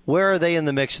 Where are they in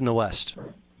the mix in the West?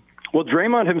 Well,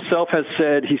 Draymond himself has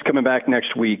said he's coming back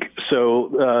next week.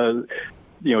 So,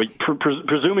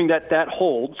 presuming that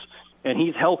holds and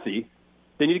he's healthy,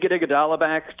 they need to get Iguodala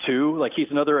back too. Like,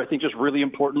 he's another, I think, just really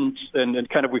important, and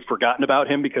kind of we've forgotten about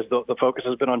him because the focus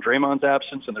has been on Draymond's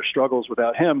absence and their struggles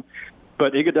without him.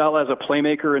 But Iguodala as a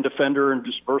playmaker and defender and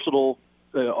just versatile,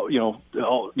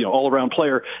 all-around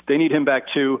player, they need him back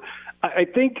too. I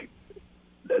think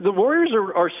the Warriors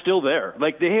are still there.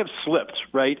 Like, they have slipped,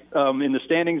 right, in the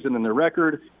standings and in their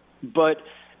record. But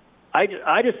I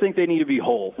just think they need to be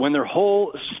whole. When they're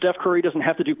whole, Steph Curry doesn't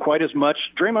have to do quite as much.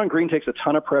 Draymond Green takes a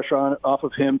ton of pressure off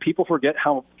of him. People forget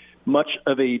how much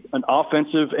of an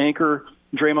offensive anchor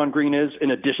Draymond Green is, in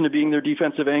addition to being their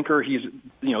defensive anchor. He's,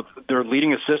 their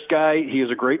leading assist guy. He is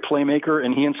a great playmaker,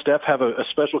 and he and Steph have a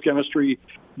special chemistry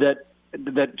that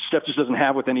Steph just doesn't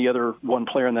have with any other one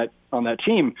player on that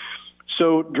team.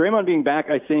 So Draymond being back,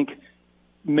 I think,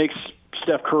 makes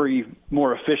Steph Curry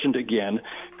more efficient again.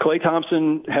 Klay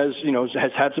Thompson has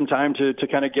had some time to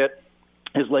kind of get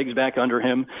his legs back under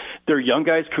him. Their young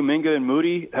guys, Kuminga and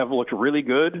Moody, have looked really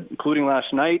good, including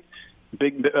last night.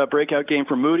 Big breakout game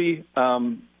for Moody.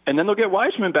 And then they'll get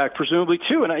Wiseman back, presumably,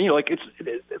 too. And,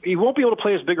 he won't be able to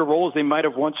play as big a role as they might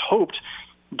have once hoped,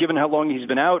 given how long he's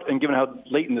been out and given how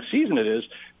late in the season it is.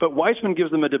 But Wiseman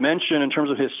gives them a dimension in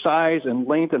terms of his size and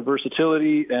length and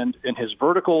versatility and his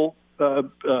vertical, the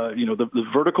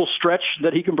vertical stretch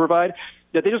that he can provide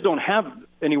that they just don't have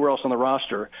anywhere else on the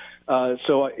roster.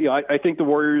 So I think the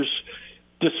Warriors,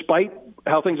 despite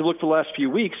how things have looked for the last few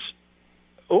weeks,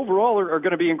 overall are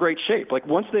going to be in great shape. Like,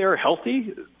 once they are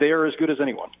healthy, they are as good as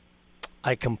anyone.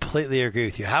 I completely agree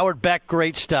with you. Howard Beck,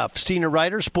 great stuff. Senior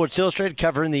writer, Sports Illustrated,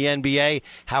 covering the NBA.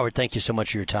 Howard, thank you so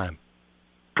much for your time.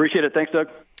 Appreciate it. Thanks, Doug.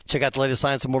 Check out the latest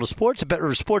science and world of sports at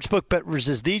BetRivers Sportsbook. BetRivers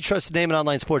is the trusted name in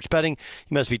online sports betting.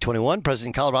 You must be 21, present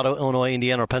in Colorado, Illinois,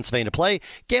 Indiana, or Pennsylvania to play.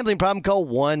 Gambling problem? Call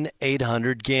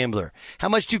 1-800-GAMBLER. How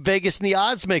much do Vegas and the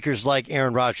odds makers like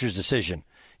Aaron Rodgers' decision?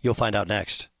 You'll find out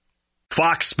next.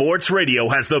 Fox Sports Radio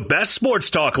has the best sports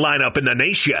talk lineup in the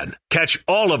nation. Catch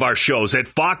all of our shows at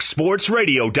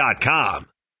foxsportsradio.com.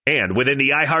 And within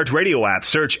the iHeartRadio app,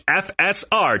 search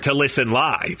FSR to listen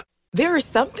live. There are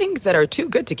some things that are too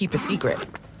good to keep a secret.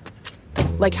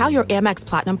 Like how your Amex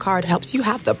Platinum card helps you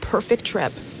have the perfect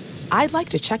trip. I'd like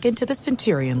to check into the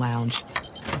Centurion Lounge.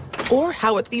 Or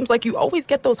how it seems like you always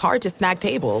get those hard-to-snag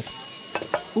tables.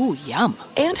 Ooh, yum.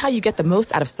 And how you get the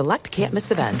most out of select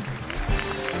can't-miss events.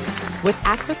 With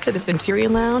access to the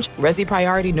Centurion Lounge, Resi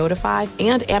Priority Notified,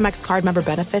 and Amex card member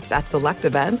benefits at select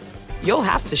events, you'll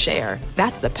have to share.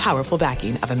 That's the powerful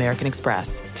backing of American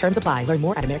Express. Terms apply. Learn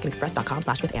more at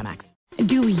americanexpress.com/withAmex.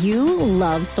 Do you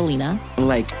love Selena?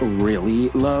 Like, really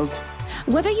love?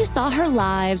 Whether you saw her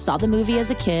live, saw the movie as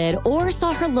a kid, or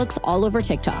saw her looks all over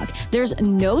TikTok, there's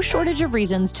no shortage of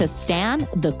reasons to stan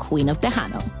the Queen of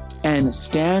Tejano. And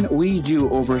Stan, we do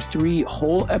over 3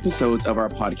 whole episodes of our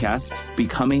podcast,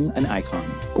 Becoming an Icon.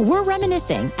 We're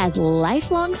reminiscing as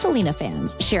lifelong Selena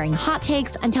fans, sharing hot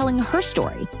takes and telling her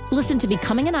story. Listen to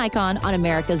Becoming an Icon on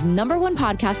America's #1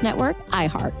 podcast network,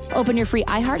 iHeart. Open your free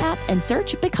iHeart app and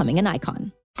search Becoming an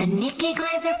Icon. The Nikki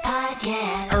Glaser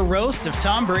Podcast. Her roast of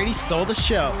Tom Brady stole the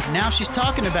show. Now she's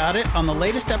talking about it on the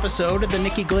latest episode of the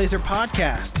Nikki Glaser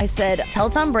Podcast. I said, tell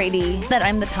Tom Brady that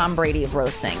I'm the Tom Brady of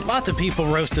roasting. Lots of people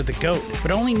roasted the GOAT,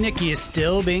 but only Nikki is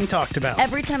still being talked about.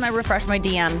 Every time I refresh my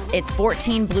DMs, it's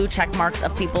 14 blue check marks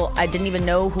of people I didn't even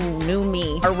know who knew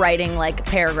me are writing like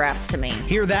paragraphs to me.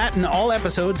 Hear that in all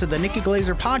episodes of the Nikki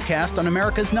Glaser Podcast on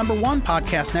America's #1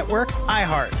 podcast network,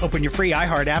 iHeart. Open your free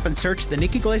iHeart app and search the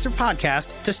Nikki Glaser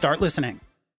Podcast to start listening.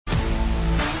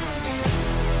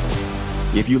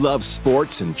 If you love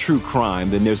sports and true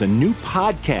crime, then there's a new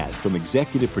podcast from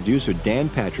executive producer Dan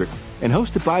Patrick and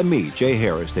hosted by me, Jay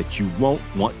Harris, that you won't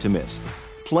want to miss.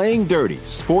 Playing Dirty: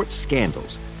 Sports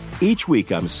Scandals. Each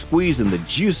week, I'm squeezing the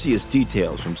juiciest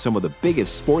details from some of the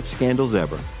biggest sports scandals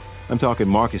ever. I'm talking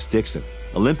Marcus Dixon,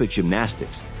 Olympic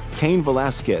gymnastics, Cain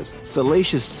Velasquez,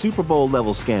 salacious Super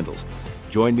Bowl-level scandals.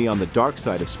 Join me on the dark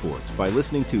side of sports by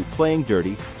listening to Playing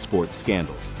Dirty: Sports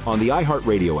Scandals on the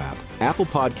iHeartRadio app, Apple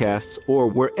Podcasts, or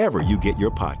wherever you get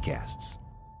your podcasts.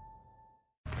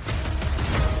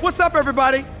 What's up,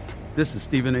 everybody? This is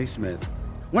Stephen A. Smith.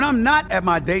 When I'm not at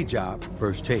my day job,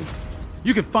 First Take,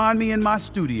 you can find me in my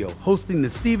studio hosting the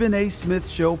Stephen A. Smith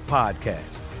Show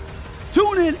podcast.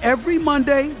 Tune in every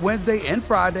Monday, Wednesday, and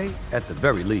Friday, at the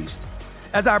very least,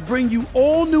 as I bring you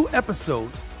all new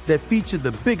episodes that feature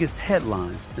the biggest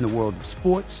headlines in the world of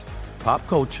sports, pop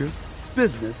culture,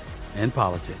 business, and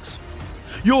politics.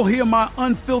 You'll hear my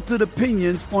unfiltered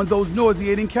opinions on those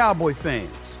nauseating Cowboy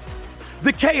fans,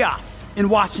 the chaos in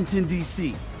Washington,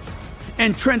 D.C.,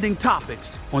 and trending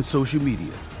topics on social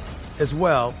media, as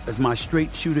well as my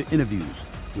straight shooter interviews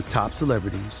with top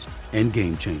celebrities and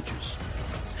game changers.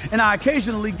 And I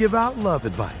occasionally give out love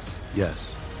advice. Yes,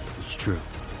 it's true.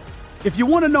 If you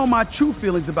want to know my true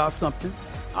feelings about something,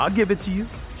 I'll give it to you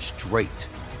straight.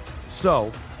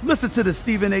 So, listen to the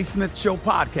Stephen A. Smith Show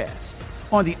podcast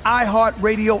on the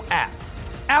iHeartRadio app,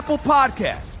 Apple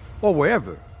Podcasts, or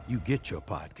wherever you get your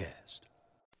podcast.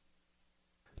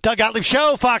 Doug Gottlieb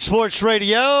Show, Fox Sports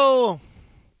Radio.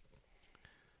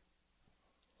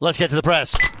 Let's get to the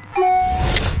press.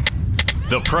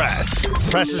 The Press.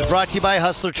 Press is brought to you by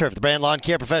Hustler Turf, the brand lawn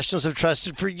care professionals have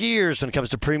trusted for years when it comes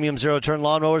to premium zero-turn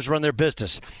lawnmowers run their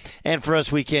business. And for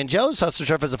us weekend Joes, Hustler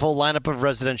Turf has a full lineup of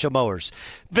residential mowers.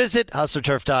 Visit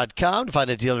hustlerturf.com to find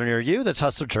a dealer near you. That's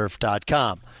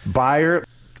hustlerturf.com. Buyer.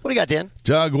 What do you got, Dan?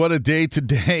 Doug, what a day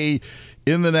today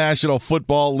in the National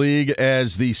Football League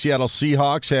as the Seattle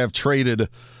Seahawks have traded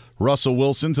Russell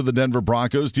Wilson to the Denver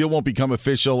Broncos. Deal won't become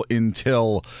official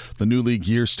until the new league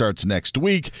year starts next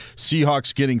week.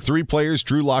 Seahawks getting 3 players,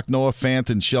 Drew Lock, Noah Fant,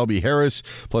 and Shelby Harris,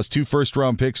 plus 2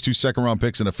 first-round picks, 2 second-round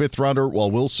picks, and a 5th-rounder, while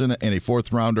Wilson and a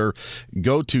 4th-rounder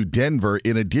go to Denver.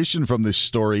 In addition, from this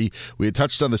story, we had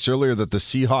touched on this earlier, that the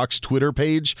Seahawks Twitter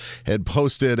page had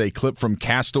posted a clip from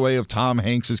Castaway of Tom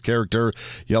Hanks' character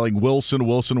yelling, "Wilson,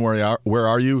 Wilson, where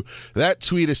are you?" That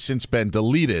tweet has since been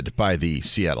deleted by the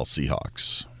Seattle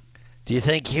Seahawks. Do you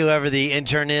think whoever the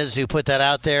intern is who put that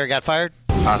out there got fired?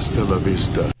 Hasta la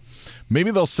vista. Maybe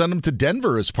they'll send him to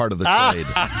Denver as part of the trade.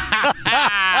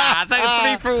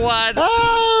 Thanks 3 for 1.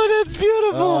 Oh, that's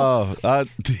beautiful.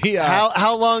 Oh,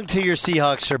 how long till your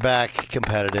Seahawks are back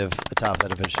competitive atop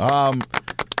that division?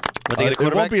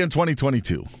 It won't be in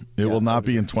 2022. It will not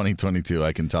be in 2022,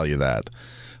 I can tell you that.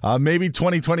 Maybe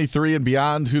 2023 and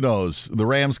beyond, who knows? The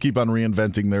Rams keep on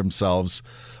reinventing themselves.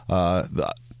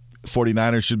 The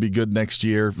 49ers should be good next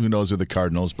year. Who knows with the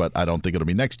Cardinals, but I don't think it'll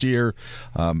be next year.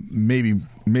 Maybe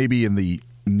in the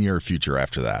near future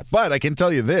after that. But I can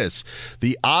tell you this,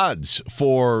 the odds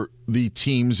for the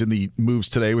teams and the moves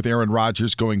today with Aaron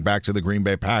Rodgers going back to the Green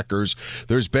Bay Packers.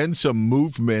 There's been some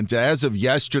movement. As of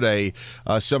yesterday,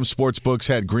 some sports books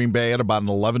had Green Bay at about an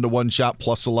 11-1 shot,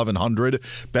 plus 1,100.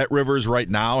 BetRivers right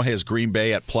now has Green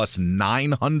Bay at plus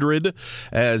 900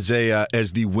 as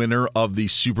the winner of the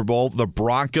Super Bowl. The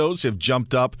Broncos have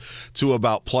jumped up to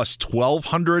about plus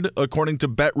 1,200 according to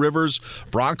BetRivers.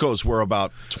 Broncos were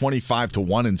about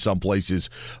 25-1 in some places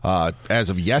as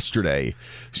of yesterday.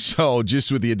 So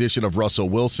just with the addition of Russell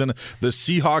Wilson, the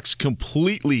Seahawks,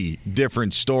 completely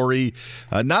different story.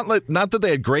 Not that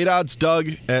they had great odds,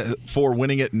 Doug, for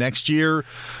winning it next year,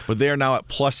 but they are now at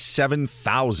plus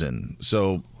 7,000.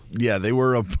 So yeah, they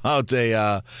were about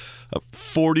a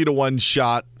 40-1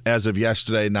 shot as of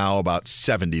yesterday, now about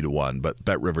 70-1, but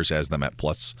BetRivers has them at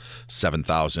plus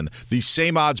 7,000. The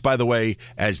same odds, by the way,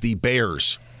 as the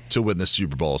Bears to win the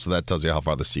Super Bowl, so that tells you how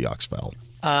far the Seahawks fell.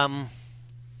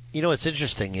 You know what's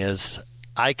interesting is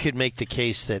I could make the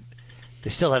case that they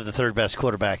still have the third best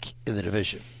quarterback in the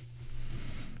division.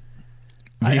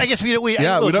 I guess we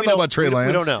don't know about Trey Lance.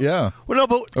 We don't know. Yeah. Well, no,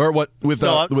 but or what with the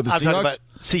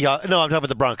Seahawks? No, I'm talking about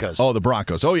the Broncos. Oh, the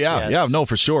Broncos. Oh, yeah. Yes. Yeah, no,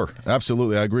 for sure.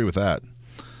 Absolutely. I agree with that.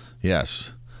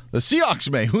 Yes. The Seahawks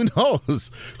may. Who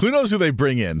knows? Who knows who they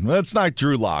bring in? Well, it's not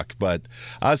Drew Lock, but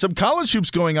some college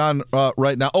hoops going on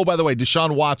right now. Oh, by the way,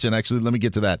 Deshaun Watson. Actually, let me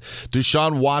get to that.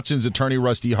 Deshaun Watson's attorney,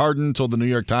 Rusty Hardin, told the New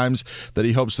York Times that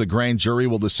he hopes the grand jury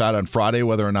will decide on Friday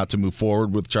whether or not to move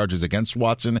forward with charges against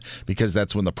Watson, because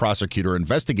that's when the prosecutor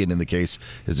investigating the case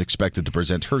is expected to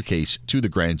present her case to the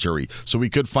grand jury. So we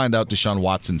could find out Deshaun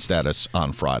Watson's status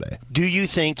on Friday. Do you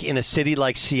think in a city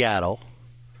like Seattle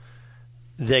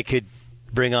they could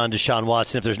bring on Deshaun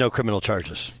Watson if there's no criminal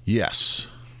charges? Yes.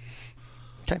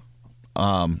 Okay.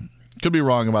 Could be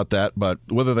wrong about that, but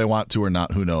whether they want to or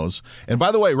not, who knows. And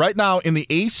by the way, right now in the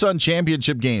ASUN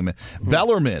championship game,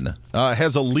 Bellarmine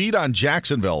has a lead on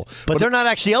Jacksonville. But they're not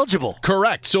actually eligible.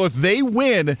 Correct. So if they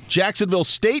win, Jacksonville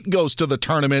State goes to the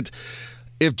tournament.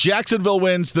 If Jacksonville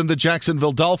wins, then the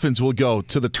Jacksonville Dolphins will go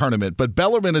to the tournament. But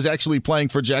Bellarmine is actually playing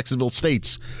for Jacksonville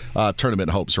State's tournament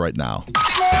hopes right now.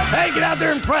 Hey, get out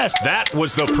there and press. That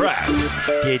was the press.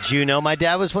 Did you know my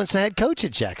dad was once the head coach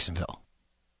at Jacksonville?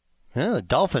 Yeah, the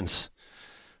Dolphins.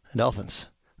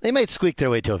 They might squeak their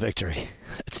way to a victory.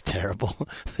 It's terrible.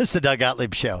 This is the Doug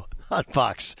Gottlieb Show on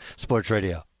Fox Sports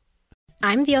Radio.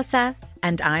 I'm Diosa.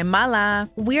 And I'm Mala.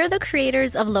 We're the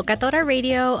creators of Locatora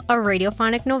Radio, a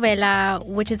radiophonic novela,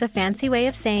 which is a fancy way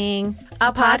of saying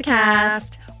a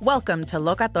podcast. Welcome to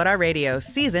Locatora Radio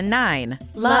Season 9.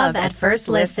 Love at First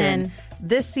Listen.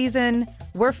 This season,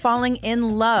 we're falling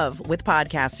in love with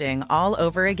podcasting all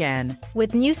over again.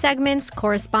 With new segments,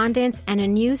 correspondence, and a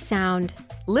new sound.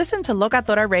 Listen to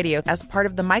Locatora Radio as part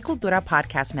of the My Cultura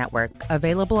Podcast Network.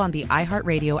 Available on the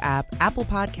iHeartRadio app, Apple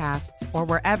Podcasts, or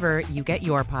wherever you get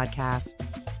your podcasts.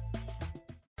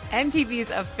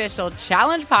 MTV's official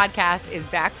Challenge podcast is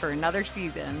back for another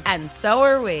season. And so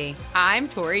are we. I'm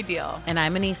Tori Deal. And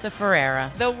I'm Anissa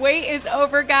Ferreira. The wait is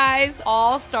over, guys.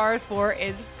 All Stars 4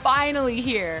 is finally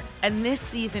here. And this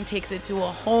season takes it to a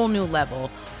whole new level.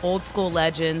 Old school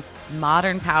legends,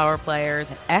 modern power players,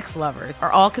 and ex-lovers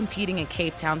are all competing in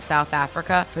Cape Town, South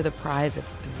Africa for the prize of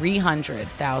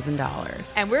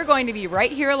 $300,000. And we're going to be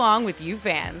right here along with you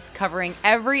fans, covering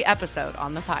every episode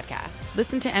on the podcast.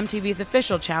 Listen to MTV's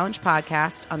official Challenge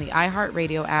podcast on the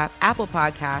iHeartRadio app, Apple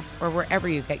Podcasts, or wherever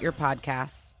you get your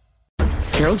podcasts.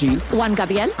 Karol G, Juan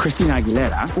Gabriel, Christina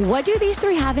Aguilera. What do these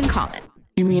three have in common?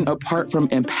 You mean apart from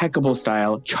impeccable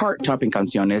style, chart-topping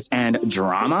canciones, and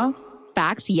drama?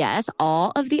 Facts, yes,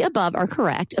 all of the above are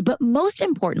correct, but most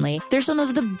importantly, they're some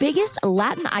of the biggest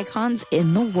Latin icons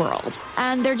in the world.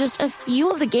 And they're just a few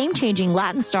of the game-changing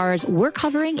Latin stars we're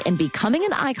covering in Becoming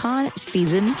an Icon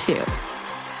Season 2.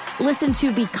 Listen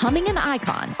to Becoming an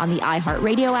Icon on the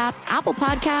iHeartRadio app, Apple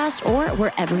Podcasts, or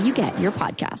wherever you get your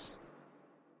podcasts.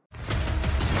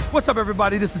 What's up,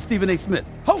 everybody? This is Stephen A. Smith,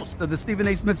 host of the Stephen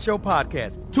A. Smith Show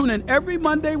podcast. Tune in every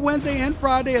Monday, Wednesday, and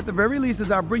Friday at the very least as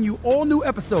I bring you all new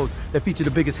episodes that feature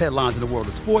the biggest headlines in the world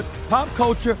of sports, pop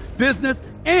culture, business,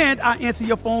 and I answer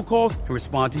your phone calls and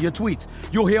respond to your tweets.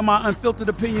 You'll hear my unfiltered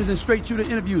opinions and straight-shooter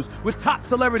interviews with top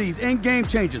celebrities and game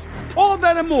changers. All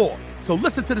that and more. So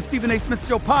listen to the Stephen A. Smith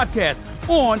Show podcast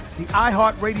on the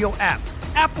iHeartRadio app,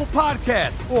 Apple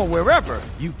Podcasts, or wherever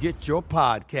you get your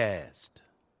podcast.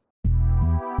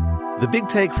 The Big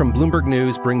Take from Bloomberg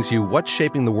News brings you what's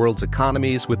shaping the world's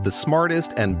economies with the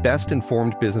smartest and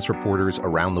best-informed business reporters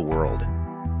around the world.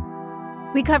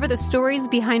 We cover the stories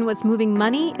behind what's moving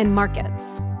money and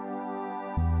markets.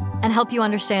 And help you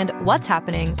understand what's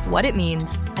happening, what it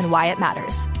means, and why it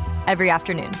matters. Every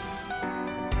afternoon.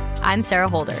 I'm Sarah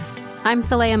Holder. I'm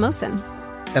Saleha Mohsin.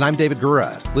 And I'm David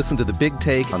Gura. Listen to The Big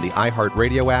Take on the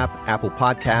iHeartRadio app, Apple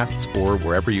Podcasts, or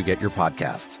wherever you get your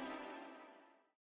podcasts.